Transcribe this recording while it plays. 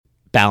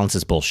balance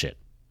is bullshit.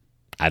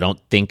 I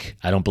don't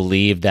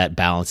believe that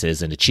balance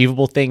is an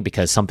achievable thing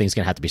because something's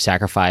going to have to be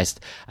sacrificed.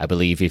 I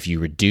believe if you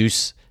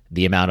reduce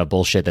the amount of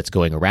bullshit that's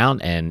going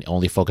around and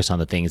only focus on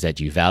the things that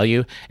you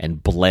value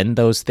and blend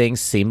those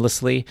things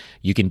seamlessly,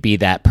 you can be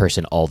that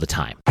person all the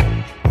time.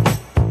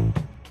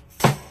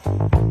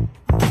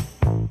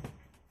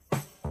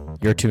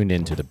 You're tuned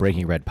in to the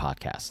Breaking Red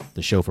podcast,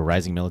 the show for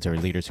rising military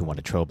leaders who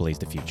want to trailblaze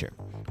the future.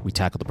 We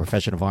tackle the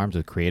profession of arms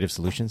with creative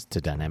solutions to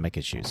dynamic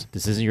issues.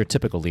 This isn't your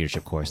typical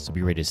leadership course, so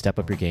be ready to step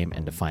up your game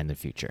and define the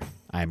future.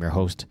 I am your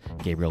host,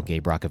 Gabriel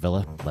Gabe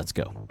Roccavilla. Let's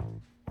go.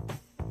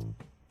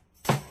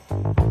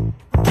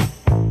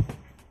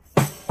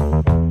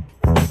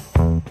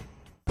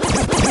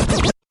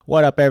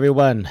 What up,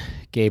 everyone?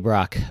 Gabe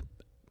Rock,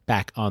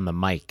 back on the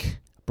mic.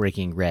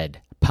 Breaking Red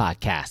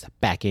podcast,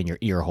 back in your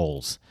ear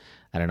holes.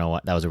 I don't know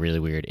what, that was a really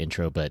weird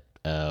intro, but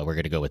we're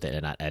going to go with it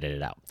and not edit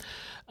it out.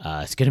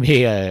 It's going to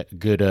be a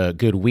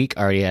good week.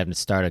 Already having to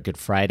start a good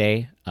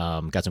Friday.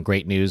 Got some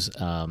great news.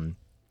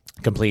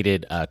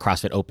 Completed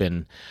CrossFit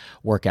Open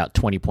workout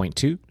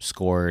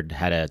 20.2,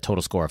 had a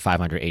total score of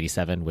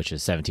 587, which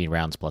is 17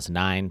 rounds plus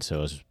 9. So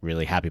I was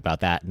really happy about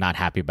that. Not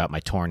happy about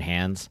my torn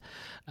hands.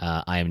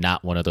 I am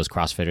not one of those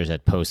CrossFitters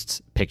that posts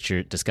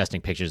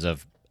disgusting pictures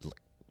of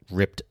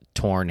ripped,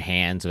 torn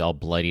hands, all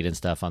bloodied and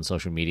stuff on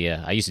social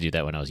media. I used to do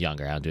that when I was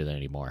younger. I don't do that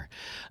anymore.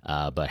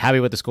 But happy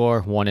with the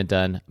score, one and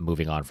done,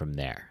 moving on from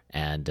there.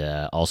 And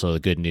also the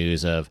good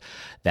news of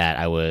that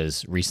I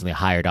was recently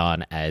hired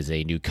on as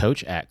a new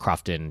coach at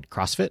Crofton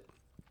CrossFit.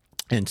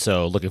 And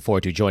so looking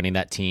forward to joining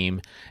that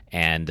team.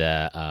 And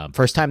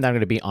first time that I'm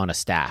going to be on a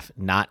staff,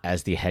 not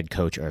as the head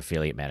coach or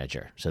affiliate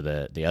manager. So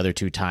the other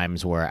two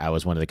times where I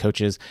was one of the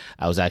coaches,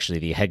 I was actually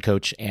the head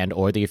coach and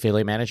or the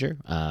affiliate manager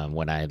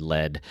when I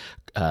led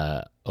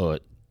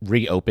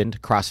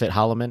reopened CrossFit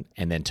Holloman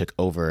and then took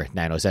over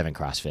 907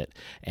 CrossFit.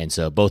 And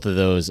so both of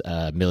those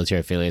military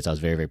affiliates, I was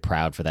very, very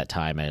proud for that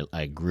time.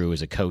 I grew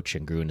as a coach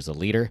and grew as a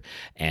leader.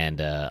 And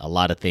a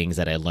lot of things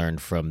that I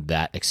learned from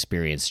that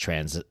experience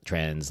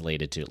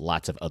translated to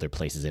lots of other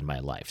places in my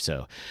life.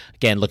 So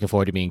again, looking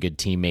forward to being a good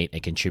teammate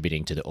and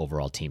contributing to the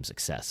overall team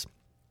success.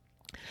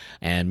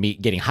 And me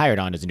getting hired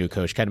on as a new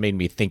coach kind of made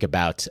me think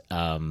about,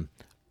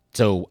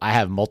 so I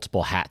have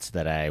multiple hats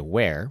that I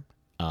wear,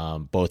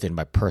 both in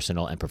my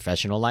personal and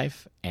professional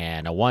life.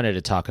 And I wanted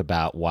to talk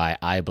about why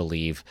I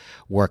believe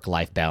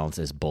work-life balance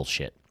is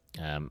bullshit.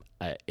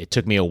 It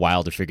took me a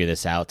while to figure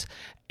this out.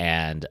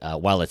 And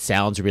while it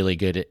sounds really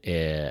good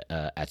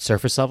at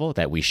surface level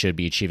that we should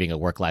be achieving a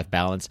work-life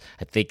balance,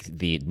 I think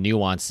the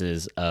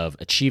nuances of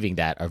achieving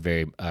that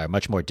are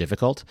much more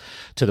difficult,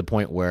 to the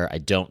point where I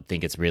don't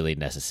think it's really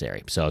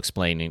necessary. So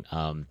explaining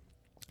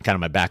kind of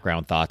my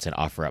background thoughts and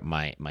offer up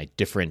my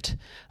different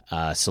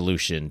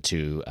solution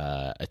to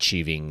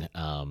achieving,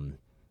 I'm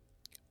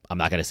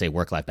not going to say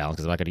work-life balance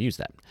because I'm not going to use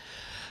that.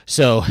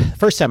 So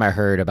first time I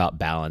heard about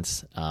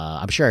balance,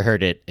 I'm sure I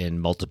heard it in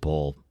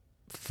multiple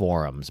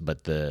forums,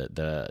 but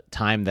the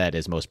time that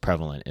is most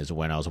prevalent is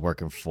when I was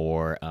working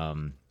for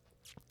one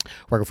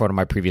of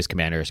my previous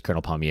commanders,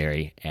 Colonel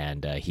Palmieri,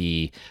 and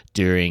he,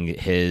 during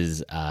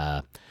his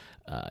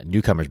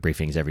newcomers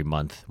briefings every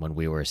month when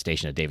we were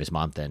stationed at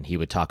Davis-Monthan, he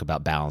would talk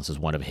about balance as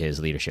one of his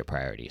leadership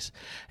priorities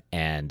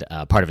and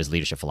part of his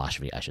leadership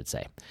philosophy, I should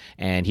say.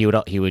 And he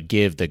would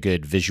give the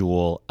good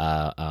visual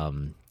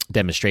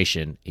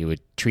demonstration. He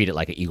would treat it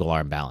like an eagle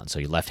arm balance. So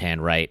your left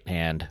hand, right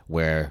hand,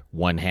 where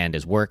one hand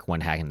is work,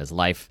 one hand is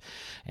life.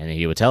 And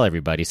he would tell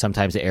everybody,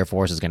 sometimes the Air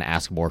Force is going to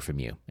ask more from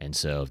you. And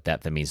so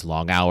that means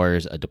long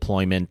hours, a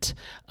deployment,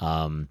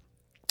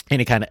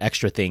 any kind of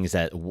extra things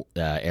that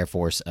Air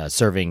Force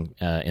serving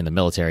in the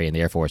military and the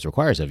Air Force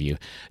requires of you,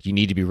 you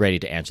need to be ready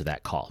to answer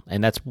that call.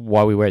 And that's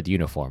why we wear the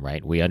uniform,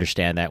 right? We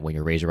understand that when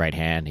you raise your right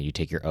hand and you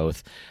take your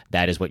oath,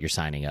 that is what you're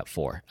signing up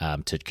for,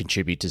 to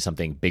contribute to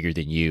something bigger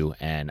than you.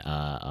 And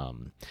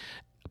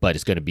but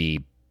it's going to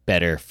be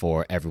better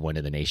for everyone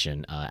in the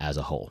nation as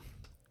a whole.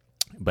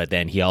 But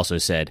then he also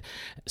said,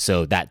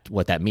 so that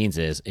what that means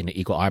is in an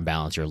equal arm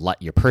balance,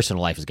 your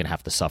personal life is going to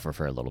have to suffer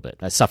for a little bit.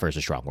 Suffer is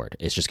a strong word.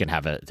 It's just going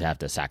to have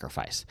to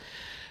sacrifice.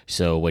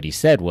 So what he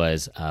said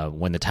was,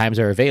 when the times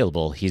are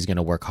available, he's going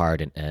to work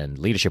hard and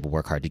leadership will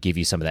work hard to give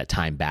you some of that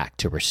time back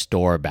to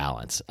restore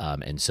balance.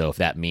 And so if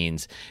that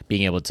means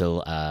being able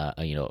to,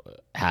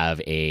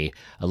 have a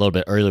little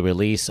bit early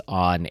release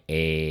on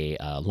a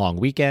long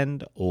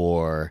weekend,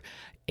 or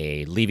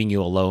leaving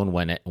you alone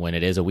when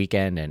it is a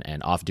weekend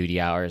and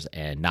off-duty hours,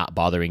 and not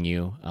bothering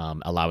you,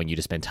 allowing you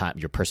to spend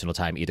your personal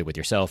time either with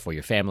yourself or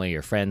your family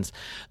or friends.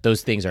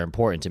 Those things are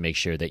important to make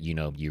sure that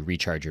you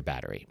recharge your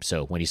battery.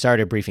 So when he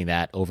started briefing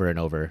that over and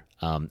over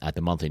at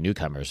the monthly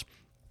newcomers,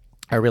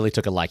 I really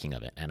took a liking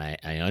of it, and I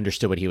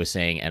understood what he was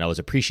saying, and I was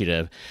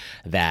appreciative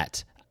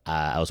that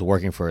I was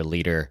working for a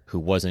leader who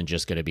wasn't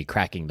just going to be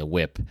cracking the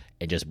whip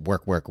and just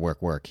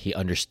work. He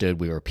understood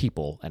we were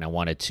people, and I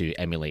wanted to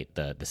emulate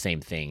the same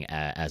thing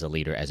as a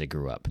leader as I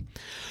grew up.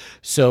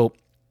 So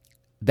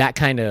that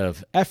kind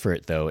of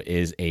effort, though,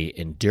 is a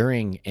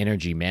enduring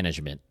energy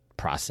management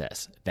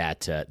process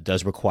that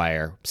does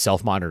require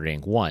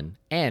self-monitoring, one,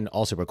 and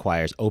also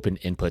requires open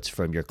inputs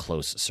from your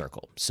close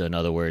circle. So in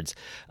other words,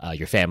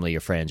 your family, your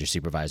friends, your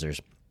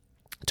supervisors,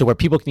 to where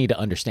people need to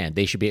understand.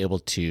 They should be able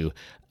to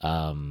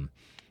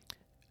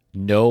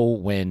know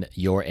when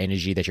your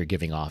energy that you're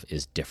giving off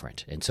is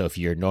different. And so if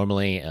you're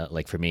normally,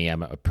 like for me,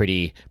 I'm a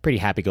pretty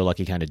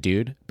happy-go-lucky kind of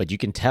dude, but you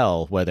can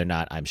tell whether or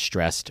not I'm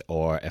stressed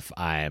or if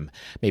I'm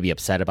maybe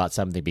upset about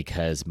something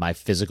because my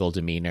physical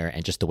demeanor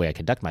and just the way I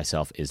conduct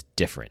myself is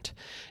different.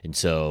 And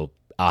so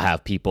I'll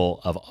have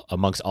people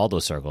amongst all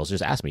those circles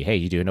just ask me, hey,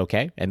 you doing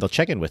okay? And they'll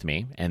check in with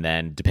me. And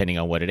then depending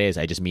on what it is,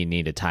 I just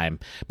need a time.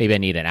 Maybe I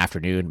need an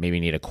afternoon. Maybe I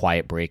need a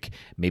quiet break.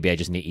 Maybe I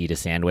just need to eat a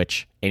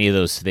sandwich. Any of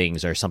those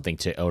things are something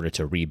in order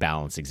to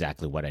rebalance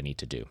exactly what I need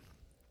to do.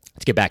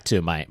 Let's get back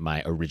to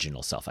my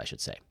original self, I should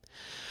say.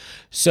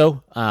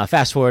 So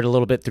fast forward a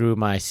little bit through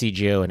my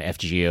CGO and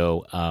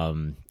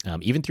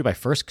FGO, even through my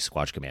first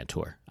Squadron Command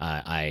tour,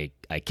 I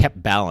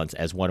kept balance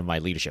as one of my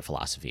leadership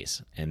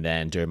philosophies. And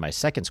then during my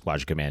second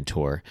Squadron Command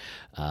tour,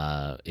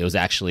 it was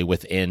actually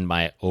within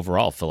my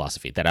overall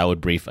philosophy that I would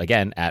brief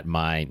again at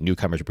my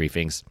newcomers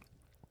briefings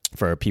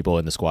for people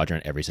in the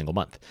squadron every single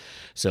month.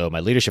 So my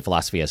leadership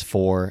philosophy has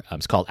four,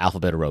 it's called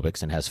Alphabet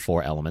Aerobics and has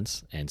four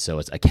elements. And so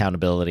it's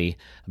accountability,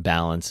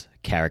 balance,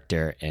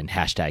 character, and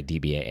hashtag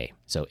DBAA.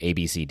 So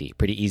ABCD.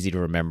 Pretty easy to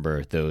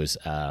remember those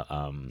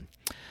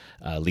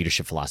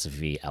leadership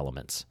philosophy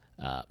elements.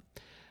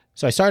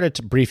 So I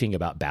started briefing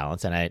about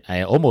balance, and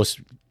I almost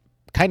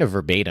kind of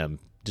verbatim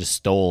just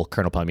stole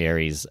Colonel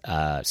Palmieri's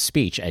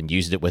speech and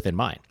used it within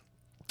mine,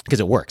 because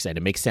it works and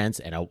it makes sense.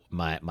 And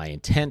my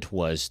intent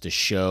was to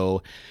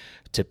show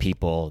to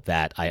people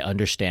that I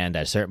understand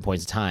at certain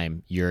points in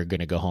time, you're going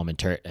to go home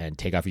and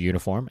take off your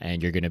uniform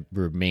and you're going to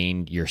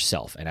remain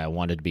yourself. And I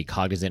wanted to be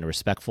cognizant and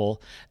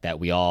respectful that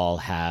we all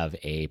have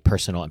a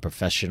personal and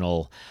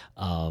professional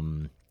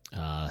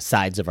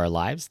sides of our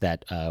lives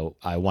that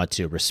I want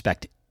to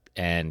respect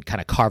and kind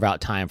of carve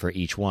out time for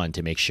each one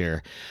to make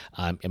sure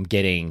I'm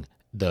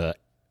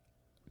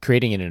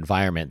creating an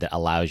environment that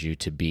allows you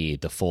to be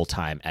the full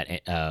time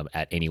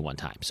at any one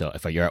time. So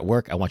if you're at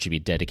work, I want you to be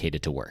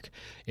dedicated to work.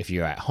 If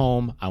you're at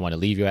home, I want to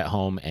leave you at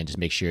home and just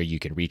make sure you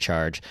can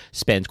recharge,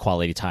 spend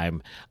quality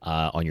time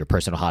on your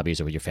personal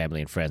hobbies or with your family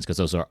and friends, because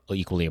those are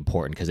equally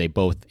important, because they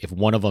both, if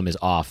one of them is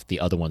off, the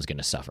other one's going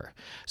to suffer.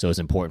 So it's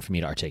important for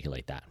me to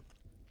articulate that.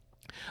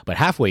 But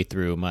halfway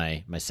through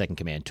my second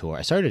command tour,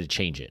 I started to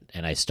change it.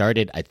 And I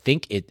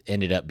think it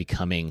ended up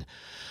becoming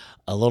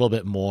a little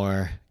bit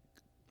more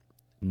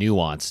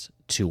nuanced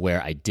to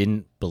where I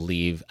didn't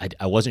believe,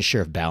 I wasn't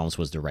sure if balance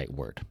was the right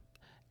word.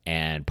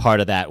 And part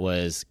of that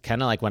was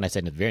kind of like when I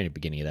said in the very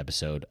beginning of the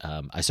episode,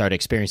 I started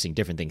experiencing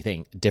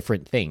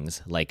different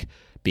things like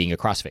being a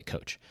CrossFit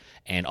coach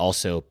and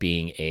also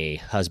being a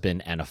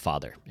husband and a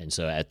father. And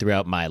so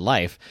throughout my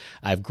life,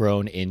 I've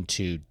grown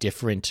into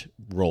different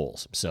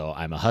roles. So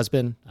I'm a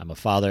husband, I'm a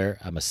father,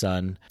 I'm a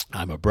son,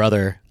 I'm a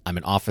brother, I'm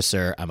an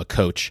officer, I'm a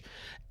coach.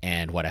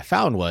 And what I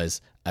found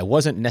was I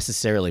wasn't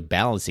necessarily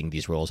balancing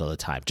these roles all the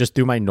time. Just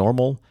through my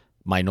normal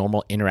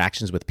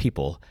interactions with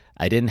people,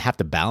 I didn't have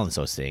to balance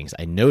those things.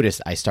 I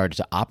noticed I started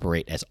to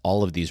operate as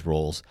all of these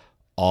roles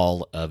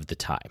all of the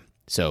time.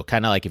 So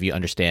kind of like if you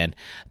understand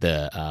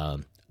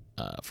the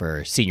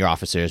for senior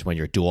officers when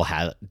you're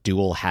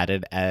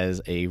dual-hatted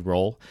as a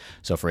role.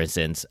 So for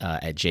instance,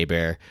 at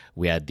JBER,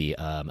 we had the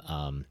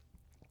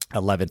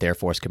 11th Air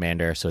Force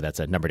Commander, so that's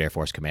a numbered Air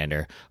Force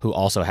Commander, who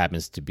also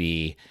happens to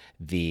be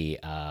the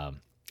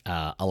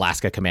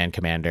Alaska Command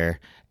Commander.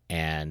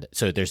 And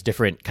so there's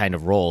different kind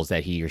of roles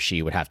that he or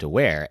she would have to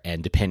wear,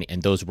 and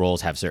and those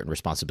roles have certain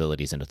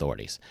responsibilities and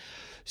authorities.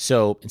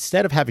 So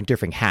instead of having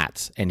different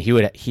hats, and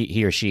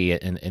he or she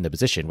in the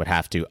position would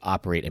have to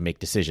operate and make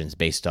decisions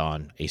based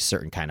on a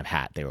certain kind of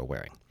hat they were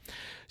wearing.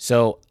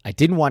 So I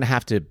didn't want to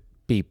have to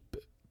be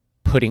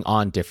putting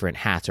on different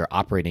hats or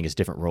operating as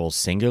different roles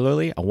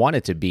singularly. I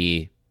wanted to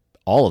be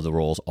all of the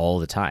roles all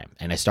the time.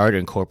 And I started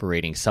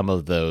incorporating some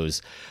of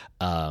those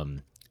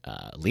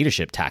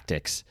leadership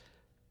tactics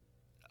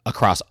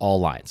across all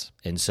lines.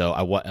 And so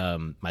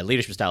my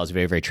leadership style is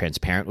very, very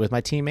transparent with my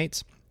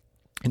teammates.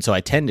 And so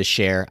I tend to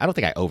share, I don't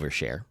think I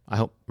overshare.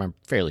 I'm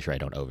fairly sure I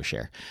don't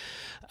overshare.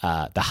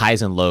 The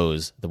highs and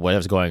lows,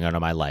 whatever's going on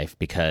in my life,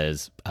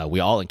 because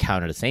we all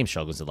encounter the same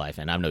struggles in life,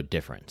 and I'm no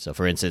different. So,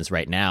 for instance,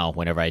 right now,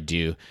 whenever I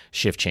do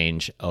shift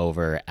change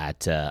over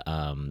at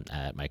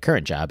my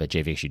current job at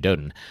JVXU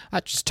Doden, I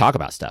just talk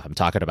about stuff. I'm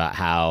talking about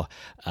how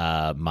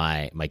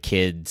my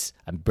kids,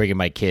 I'm bringing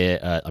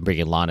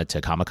Lana to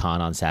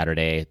Comic-Con on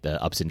Saturday,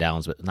 the ups and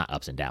downs, but not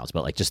ups and downs,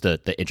 but like just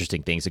the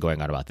interesting things that are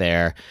going on about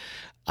there.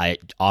 I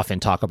often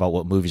talk about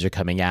what movies are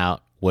coming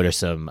out. What are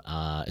some,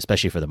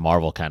 especially for the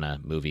Marvel kind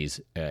of movies,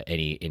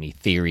 any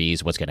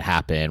theories, what's going to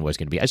happen, what's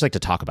going to be. I just like to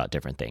talk about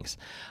different things.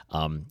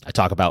 I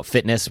talk about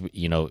fitness.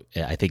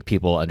 I think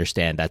people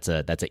understand that's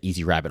an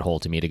easy rabbit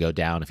hole to me to go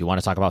down. If you want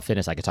to talk about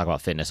fitness, I could talk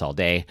about fitness all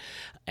day.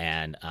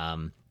 And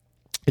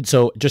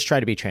so just try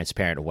to be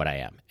transparent of what I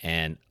am.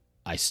 And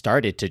I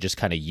started to just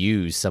kind of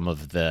use some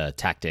of the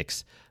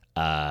tactics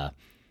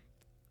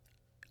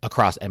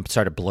across and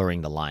started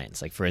blurring the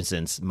lines. Like, for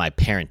instance, my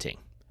parenting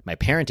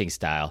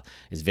style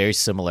is very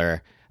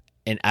similar,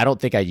 and I don't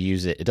think I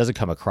use it. It doesn't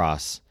come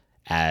across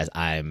as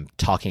I'm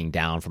talking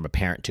down from a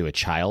parent to a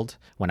child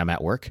when I'm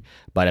at work,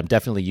 but I'm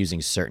definitely using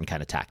certain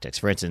kind of tactics.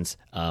 For instance,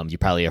 you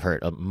probably have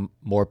heard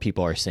more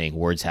people are saying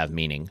words have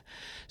meaning.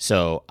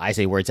 So I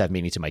say words have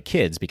meaning to my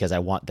kids because I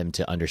want them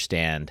to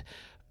understand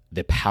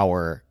the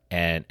power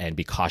and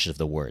be cautious of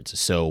the words.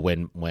 So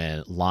when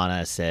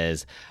Lana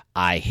says,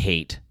 I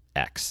hate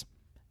X,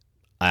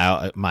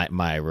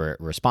 my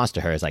response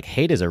to her is like,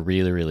 hate is a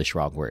really, really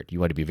strong word. You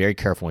want to be very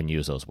careful when you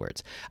use those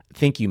words. I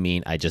think you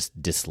mean I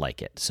just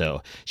dislike it.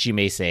 So she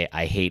may say,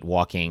 I hate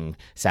walking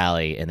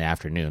Sally in the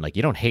afternoon. Like,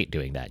 you don't hate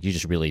doing that. You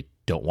just really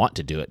don't want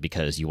to do it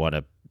because you want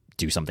to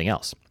do something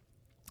else.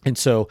 And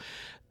so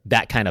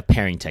that kind of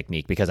pairing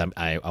technique, because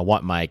I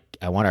want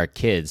our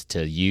kids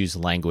to use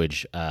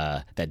language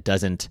that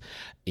doesn't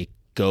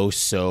go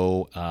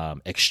so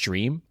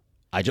extreme.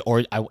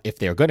 If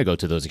they're going to go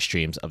to those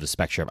extremes of the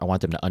spectrum, I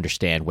want them to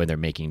understand when they're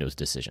making those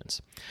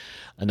decisions.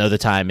 Another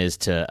time is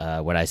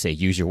to, when I say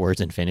use your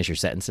words and finish your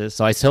sentences.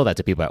 So I tell that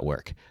to people at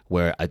work,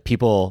 where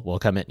people will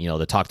come in,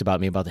 they talked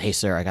about me about, hey,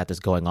 sir, I got this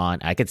going on.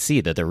 I could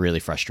see that they're really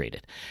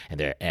frustrated,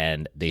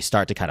 and they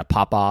start to kind of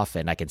pop off,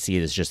 and I can see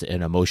it's just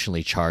an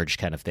emotionally charged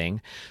kind of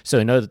thing. So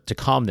in order to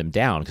calm them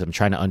down, because I'm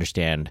trying to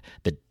understand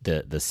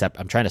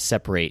I'm trying to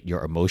separate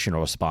your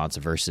emotional response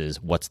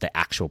versus what's the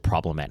actual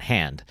problem at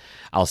hand.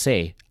 I'll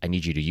say, I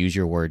need you to use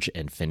your words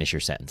and finish your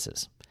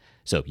sentences.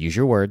 So use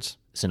your words.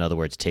 So in other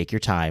words, take your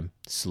time,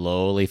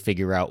 slowly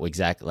figure out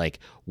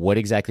what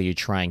exactly you're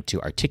trying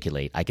to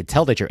articulate. I can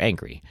tell that you're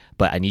angry,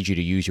 but I need you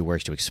to use your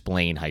words to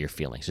explain how you're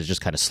feeling. So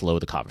just kind of slow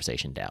the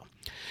conversation down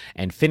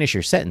and finish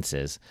your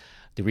sentences.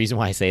 The reason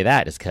why I say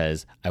that is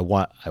because I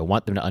want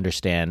them to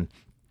understand,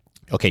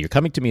 okay, you're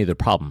coming to me with a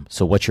problem,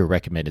 so what's your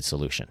recommended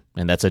solution?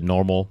 And that's a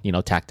normal,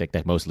 tactic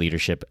that most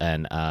leadership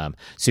and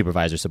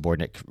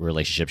supervisor-subordinate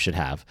relationships should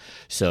have.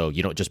 So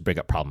you don't just bring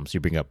up problems, you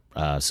bring up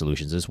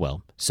solutions as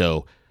well.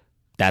 So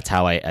that's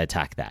how I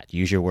attack that.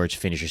 Use your words,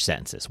 finish your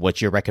sentences.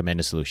 What's your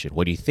recommended solution?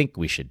 What do you think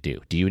we should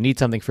do? Do you need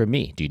something from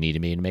me? Do you need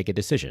me to make a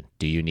decision?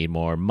 Do you need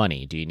more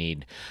money? Do you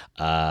need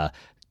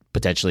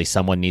potentially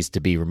someone needs to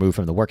be removed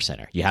from the work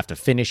center? You have to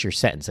finish your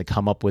sentence and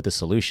come up with a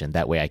solution.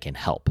 That way I can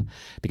help.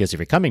 Because if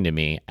you're coming to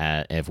me,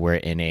 if we're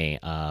in a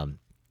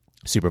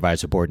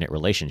supervisor-subordinate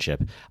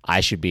relationship,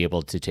 I should be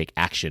able to take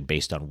action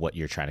based on what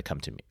you're trying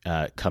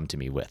to come to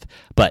me with.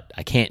 But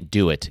I can't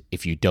do it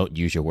if you don't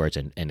use your words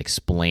and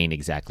explain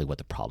exactly what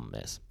the problem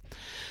is.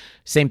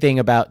 Same thing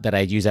about that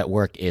I use at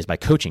work is my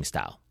coaching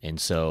style. And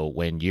so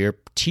when you're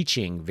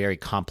teaching very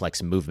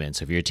complex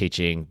movements, if you're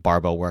teaching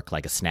barbell work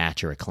like a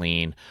snatch or a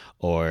clean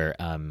or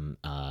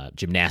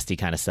gymnastic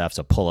kind of stuff,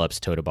 so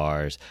pull-ups, toe to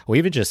bars, or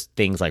even just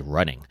things like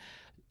running,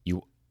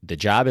 the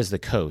job as the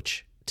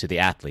coach to the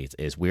athletes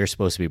is we're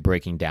supposed to be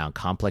breaking down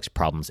complex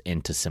problems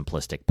into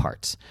simplistic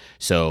parts.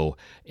 So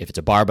if it's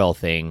a barbell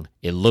thing,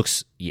 it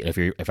looks,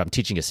 if I'm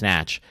teaching a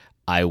snatch,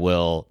 I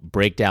will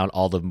break down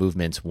all the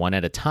movements one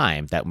at a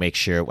time that make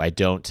sure I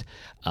don't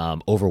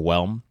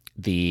overwhelm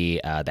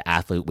the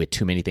athlete with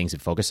too many things to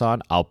focus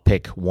on. I'll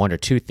pick one or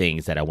two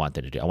things that I want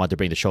them to do. I want them to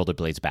bring the shoulder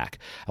blades back.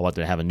 I want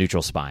them to have a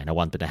neutral spine. I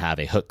want them to have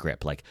a hook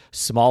grip, like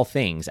small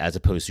things as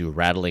opposed to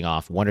rattling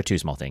off one or two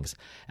small things,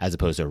 as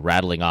opposed to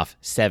rattling off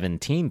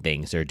 17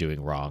 things they're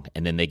doing wrong.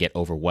 And then they get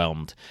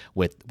overwhelmed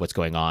with what's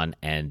going on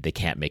and they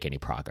can't make any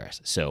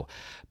progress. So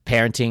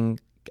parenting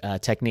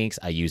techniques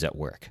I use at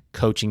work.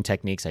 Coaching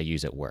techniques I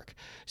use at work.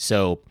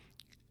 So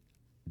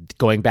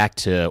going back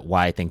to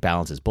why I think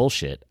balance is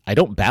bullshit, I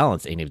don't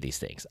balance any of these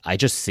things. I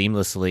just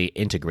seamlessly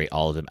integrate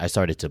all of them. I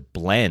started to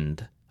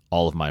blend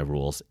all of my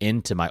rules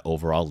into my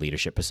overall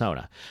leadership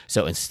persona.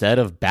 So instead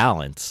of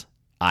balance,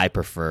 I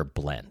prefer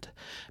blend,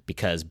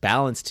 because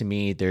balance to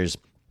me, if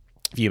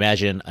you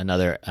imagine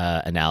another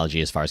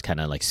analogy as far as kind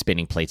of like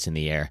spinning plates in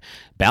the air,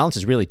 balance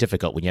is really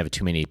difficult when you have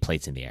too many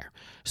plates in the air.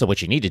 So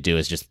what you need to do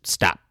is just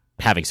stop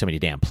having so many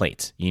damn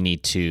plates. You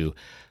need to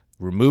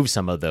remove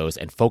some of those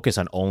and focus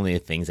on only the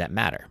things that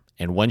matter.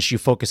 And once you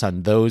focus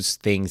on those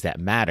things that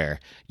matter,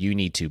 you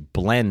need to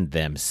blend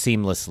them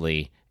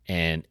seamlessly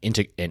and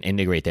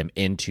integrate them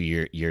into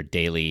your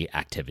daily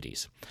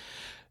activities.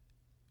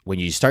 When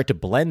you start to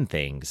blend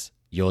things,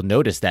 you'll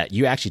notice that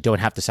you actually don't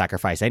have to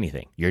sacrifice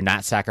anything. You're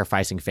not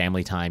sacrificing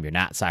family time. You're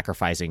not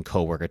sacrificing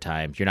coworker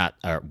time.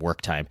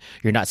 Work time.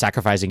 You're not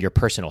sacrificing your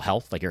personal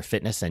health, like your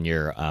fitness and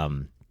your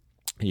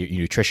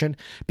nutrition,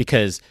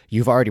 because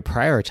you've already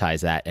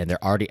prioritized that and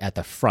they're already at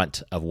the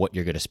front of what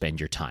you're going to spend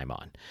your time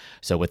on.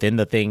 So within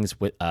the things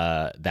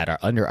that are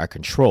under our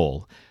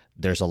control,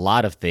 there's a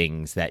lot of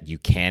things that you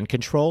can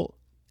control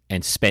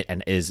and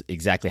is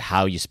exactly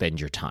how you spend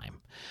your time.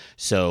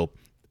 So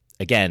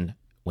again,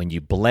 when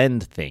you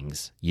blend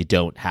things, you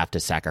don't have to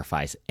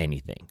sacrifice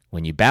anything.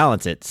 When you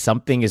balance it,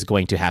 something is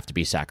going to have to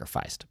be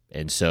sacrificed.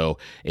 And so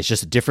it's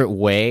just a different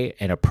way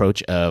and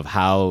approach of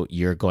how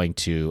you're going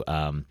to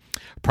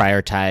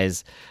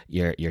prioritize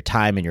your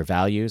time and your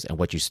values and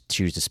what you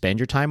choose to spend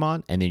your time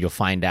on. And then you'll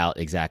find out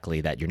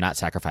exactly that you're not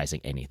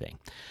sacrificing anything.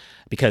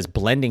 because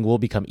blending will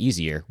become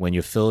easier when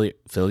you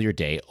fill your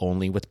day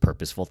only with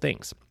purposeful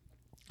things.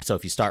 So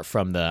if you start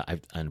from on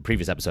the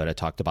previous episode, I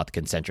talked about the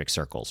concentric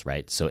circles,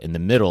 right? So in the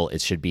middle,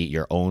 it should be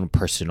your own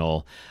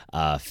personal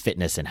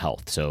fitness and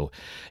health. So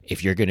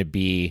if you're going to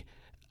be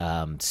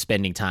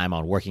spending time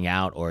on working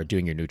out or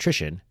doing your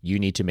nutrition, you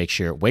need to make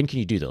sure, when can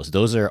you do those?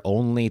 Those are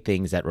only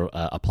things that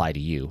apply to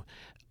you.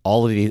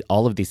 All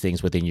of these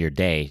things within your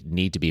day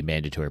need to be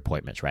mandatory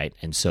appointments, right?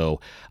 And so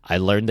I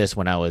learned this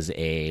when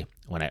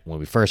when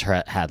we first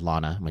had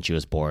Lana, when she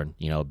was born,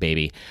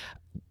 baby.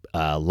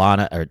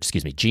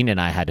 Gina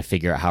and I had to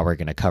figure out how we're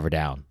going to cover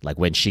down. Like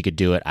when she could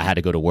do it, I had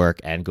to go to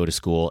work and go to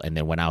school. And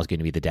then when I was going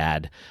to be the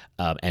dad,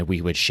 and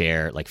we would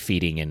share like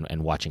feeding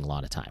and watching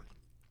Lana time.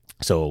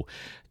 So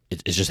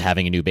it's just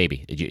having a new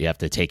baby. You have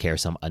to take care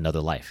of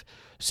another life.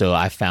 So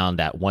I found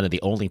that one of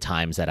the only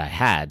times that I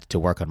had to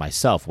work on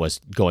myself was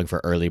going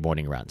for early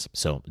morning runs.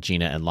 So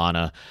Gina and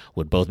Lana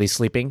would both be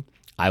sleeping.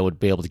 I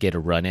would be able to get a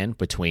run in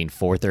between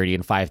 4:30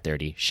 and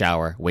 5:30,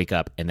 shower, wake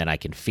up, and then I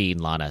can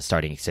feed Lana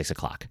starting at 6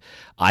 o'clock.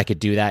 I could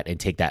do that and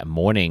take that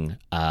morning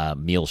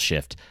meal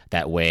shift.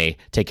 That way,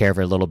 take care of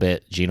her a little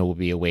bit. Gina will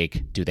be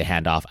awake, do the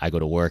handoff. I go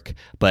to work,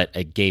 but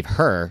it gave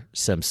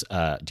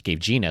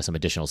Gina some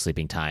additional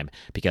sleeping time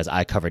because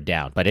I covered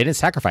down. But I didn't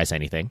sacrifice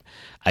anything.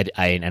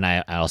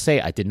 I'll say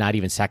I did not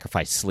even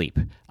sacrifice sleep.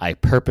 I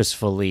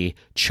purposefully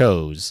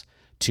chose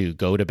to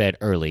go to bed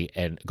early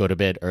and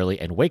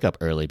wake up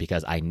early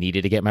because I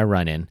needed to get my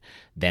run in.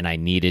 Then I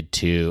needed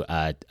to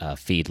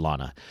feed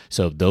Lana.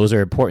 So those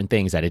are important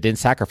things that I didn't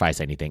sacrifice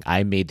anything.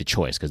 I made the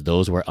choice because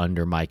those were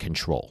under my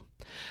control.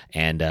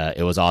 And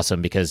it was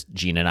awesome because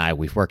Gina and I,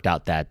 we've worked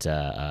out that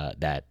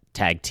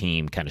tag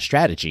team kind of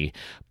strategy.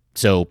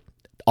 So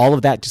all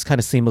of that just kind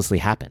of seamlessly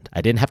happened.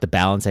 I didn't have to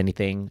balance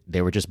anything.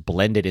 They were just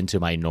blended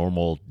into my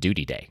normal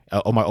duty day,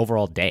 or my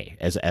overall day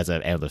as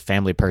a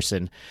family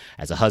person,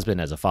 as a husband,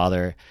 as a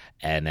father,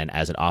 and then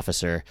as an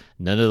officer.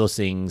 None of those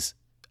things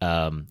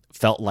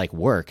felt like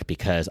work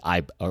because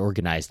I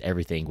organized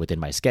everything within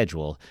my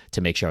schedule to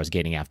make sure I was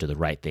getting after the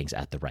right things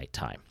at the right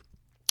time.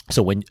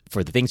 So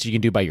for the things you can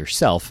do by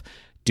yourself,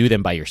 do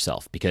them by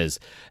yourself, because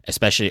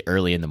especially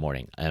early in the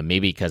morning,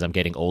 maybe because I'm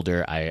getting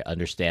older, I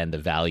understand the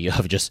value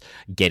of just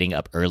getting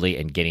up early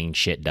and getting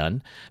shit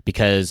done,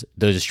 because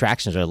those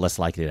distractions are less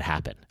likely to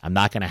happen. I'm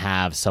not going to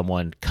have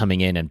someone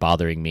coming in and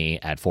bothering me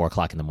at 4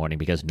 o'clock in the morning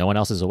because no one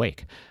else is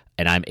awake.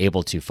 And I'm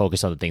able to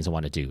focus on the things I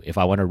want to do. If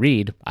I want to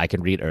read, I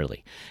can read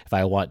early. If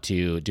I want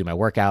to do my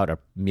workout or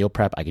meal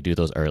prep, I could do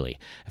those early.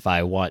 If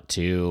I want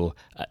to,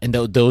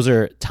 those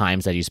are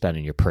times that you spend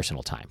in your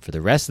personal time. For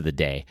the rest of the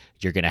day,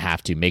 you're going to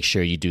have to make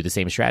sure you do the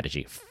same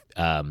strategy.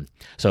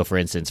 So for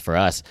instance, for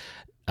us,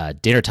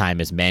 dinner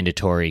time is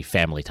mandatory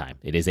family time.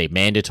 It is a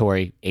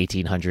mandatory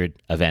 1800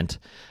 event,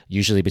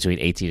 usually between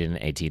 18 and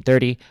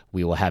 18:30.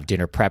 We will have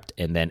dinner prepped,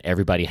 and then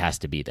everybody has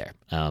to be there.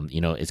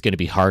 It's going to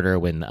be harder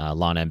when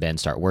Lana and Ben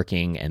start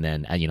working, and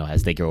then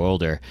as they grow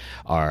older,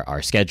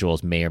 our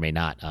schedules may or may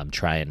not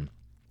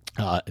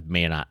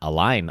may not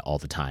align all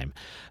the time,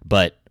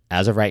 but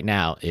as of right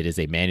now, it is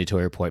a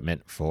mandatory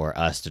appointment for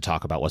us to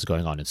talk about what's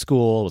going on in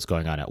school, what's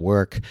going on at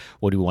work,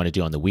 what do we want to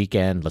do on the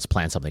weekend, let's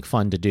plan something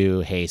fun to do.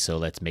 Hey, so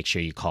let's make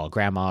sure you call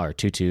grandma or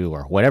Tutu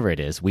or whatever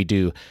it is. We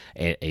do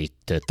a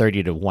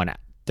 30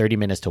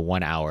 minutes to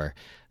 1 hour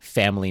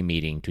family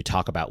meeting to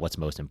talk about what's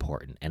most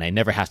important. And I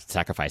never have to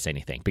sacrifice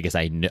anything because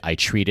I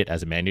treat it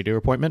as a mandatory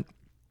appointment.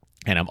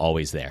 And I'm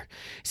always there.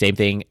 Same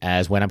thing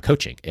as when I'm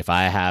coaching. If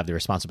I have the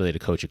responsibility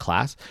to coach a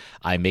class,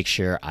 I make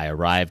sure I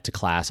arrive to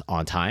class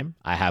on time.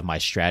 I have my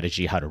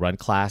strategy how to run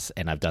class,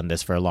 and I've done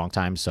this for a long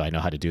time, so I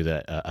know how to do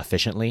that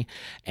efficiently.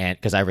 And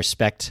because I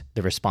respect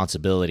the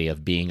responsibility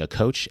of being a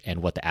coach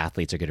and what the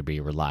athletes are going to be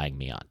relying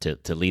me on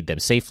to lead them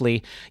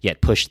safely,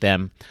 yet push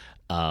them.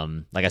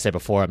 Like I said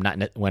before,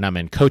 when I'm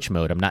in coach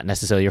mode, I'm not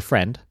necessarily your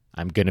friend.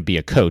 I'm going to be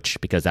a coach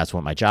because that's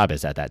what my job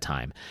is at that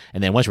time.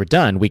 And then once we're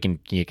done, we can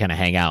kind of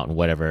hang out and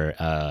whatever,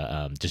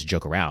 just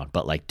joke around.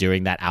 But like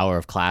during that hour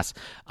of class,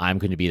 I'm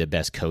going to be the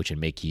best coach and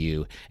make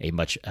you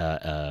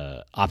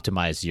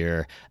optimize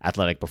your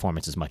athletic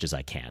performance as much as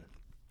I can.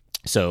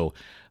 So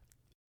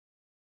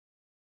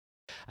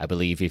I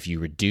believe if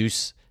you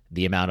reduce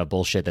the amount of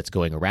bullshit that's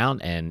going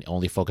around and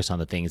only focus on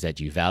the things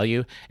that you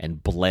value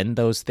and blend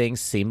those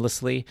things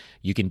seamlessly,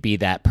 you can be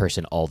that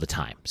person all the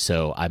time.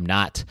 So I'm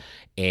not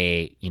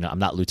I'm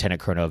not Lieutenant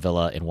Colonel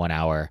Villa in 1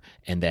 hour,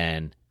 and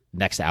then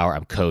next hour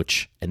I'm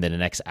coach, and then the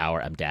next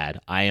hour I'm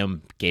dad. I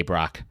am Gabe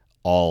Rock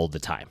all the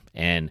time,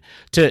 and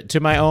to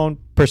my own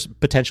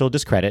potential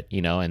discredit,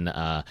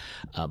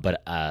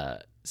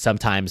 but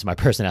sometimes my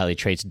personality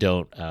traits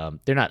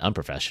they're not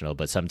unprofessional,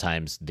 but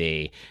sometimes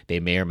they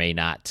may or may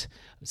not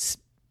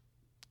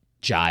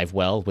jive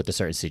well with the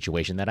certain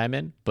situation that I'm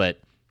in. But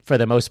for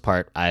the most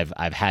part, I've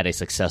had a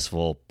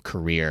successful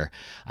career.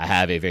 I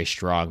have a very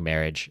strong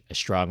marriage, a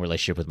strong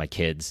relationship with my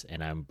kids,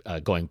 and I'm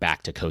going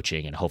back to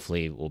coaching, and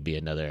hopefully will be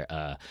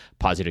another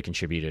positive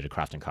contributor to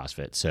Crofton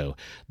CrossFit. So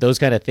those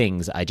kind of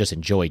things I just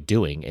enjoy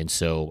doing. And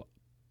so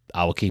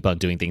I will keep on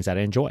doing things that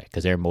I enjoy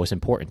because they're most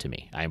important to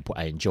me.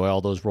 I enjoy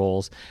all those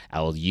roles.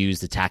 I will use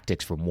the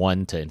tactics from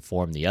one to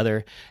inform the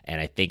other,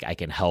 and I think I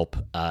can help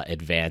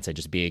advance and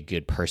just be a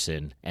good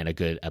person and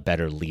a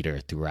better leader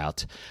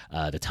throughout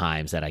the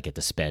times that I get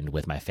to spend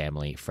with my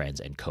family, friends,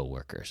 and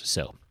coworkers.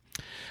 So,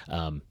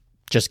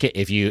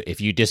 if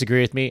you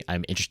disagree with me,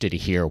 I'm interested to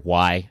hear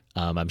why.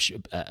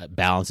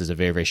 Balance is a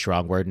very, very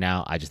strong word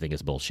now. I just think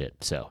it's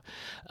bullshit. So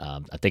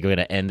I think we're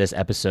going to end this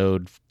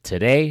episode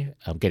today.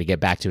 I'm going to get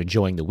back to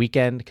enjoying the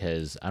weekend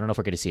because I don't know if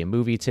we're going to see a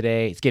movie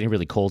today. It's getting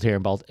really cold here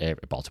in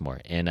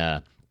Baltimore, in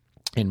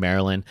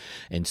Maryland,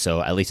 and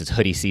so at least it's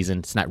hoodie season.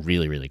 It's not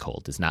really, really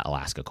cold. It's not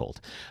Alaska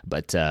cold,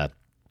 but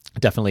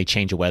definitely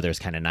change of weather is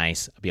kind of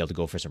nice. I'll be able to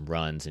go for some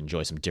runs,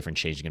 enjoy some different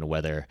changing of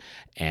weather,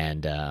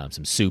 and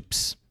some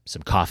soups,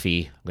 some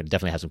coffee. I'm going to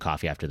definitely have some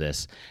coffee after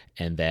this.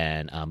 And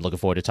then I'm looking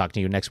forward to talking to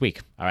you next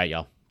week. All right,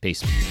 y'all.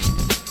 Peace.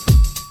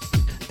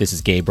 This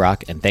is Gabe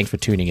Brock, and thanks for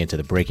tuning into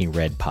the Breaking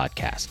Red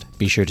podcast.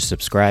 Be sure to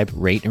subscribe,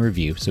 rate, and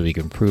review so we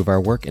can improve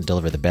our work and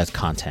deliver the best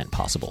content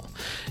possible.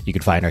 You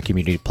can find our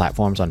community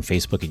platforms on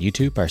Facebook and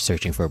YouTube by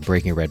searching for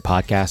Breaking Red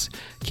Podcast.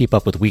 Keep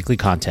up with weekly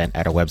content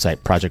at our website,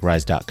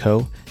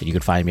 projectrise.co, and you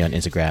can find me on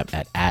Instagram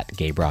at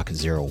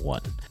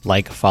GabeRock01.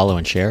 Like, follow,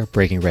 and share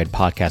Breaking Red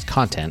Podcast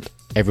content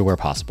everywhere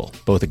possible,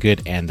 both the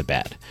good and the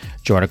bad.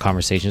 Join our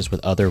conversations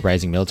with other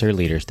rising military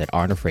leaders that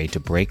aren't afraid to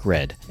break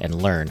red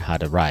and learn how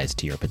to rise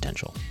to your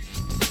potential.